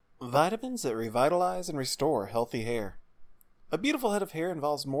Vitamins that revitalize and restore healthy hair. A beautiful head of hair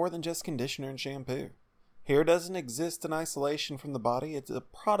involves more than just conditioner and shampoo. Hair doesn't exist in isolation from the body, it's a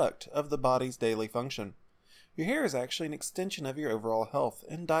product of the body's daily function. Your hair is actually an extension of your overall health,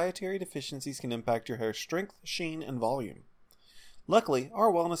 and dietary deficiencies can impact your hair's strength, sheen, and volume. Luckily, our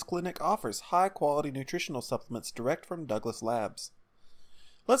wellness clinic offers high-quality nutritional supplements direct from Douglas Labs.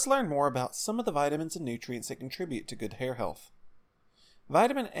 Let's learn more about some of the vitamins and nutrients that contribute to good hair health.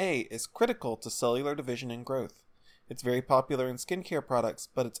 Vitamin A is critical to cellular division and growth. It's very popular in skincare products,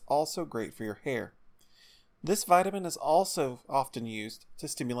 but it's also great for your hair. This vitamin is also often used to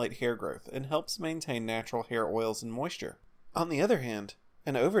stimulate hair growth and helps maintain natural hair oils and moisture. On the other hand,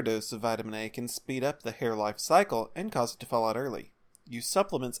 an overdose of vitamin A can speed up the hair life cycle and cause it to fall out early. Use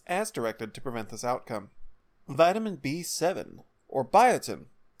supplements as directed to prevent this outcome. Vitamin B7, or biotin,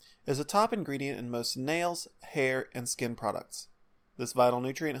 is a top ingredient in most nails, hair, and skin products. This vital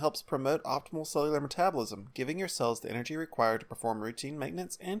nutrient helps promote optimal cellular metabolism, giving your cells the energy required to perform routine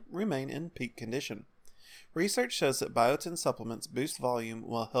maintenance and remain in peak condition. Research shows that biotin supplements boost volume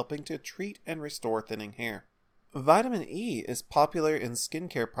while helping to treat and restore thinning hair. Vitamin E is popular in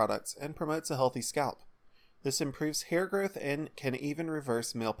skincare products and promotes a healthy scalp. This improves hair growth and can even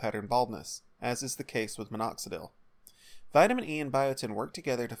reverse male pattern baldness, as is the case with minoxidil. Vitamin E and biotin work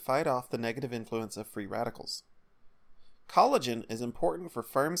together to fight off the negative influence of free radicals. Collagen is important for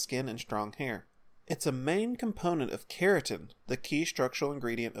firm skin and strong hair. It's a main component of keratin, the key structural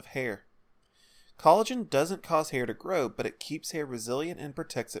ingredient of hair. Collagen doesn't cause hair to grow, but it keeps hair resilient and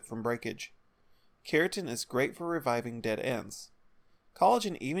protects it from breakage. Keratin is great for reviving dead ends.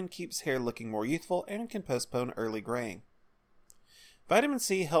 Collagen even keeps hair looking more youthful and can postpone early graying. Vitamin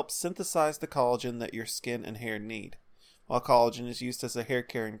C helps synthesize the collagen that your skin and hair need. While collagen is used as a hair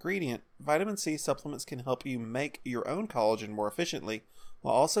care ingredient, vitamin C supplements can help you make your own collagen more efficiently,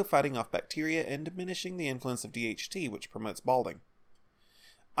 while also fighting off bacteria and diminishing the influence of DHT, which promotes balding.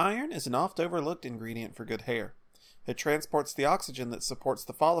 Iron is an oft-overlooked ingredient for good hair. It transports the oxygen that supports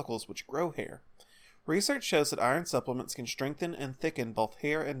the follicles which grow hair. Research shows that iron supplements can strengthen and thicken both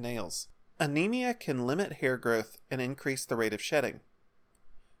hair and nails. Anemia can limit hair growth and increase the rate of shedding.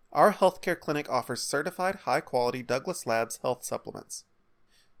 Our healthcare clinic offers certified high-quality Douglas Labs health supplements.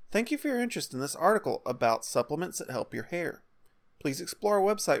 Thank you for your interest in this article about supplements that help your hair. Please explore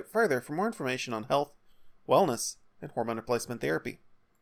our website further for more information on health, wellness, and hormone replacement therapy.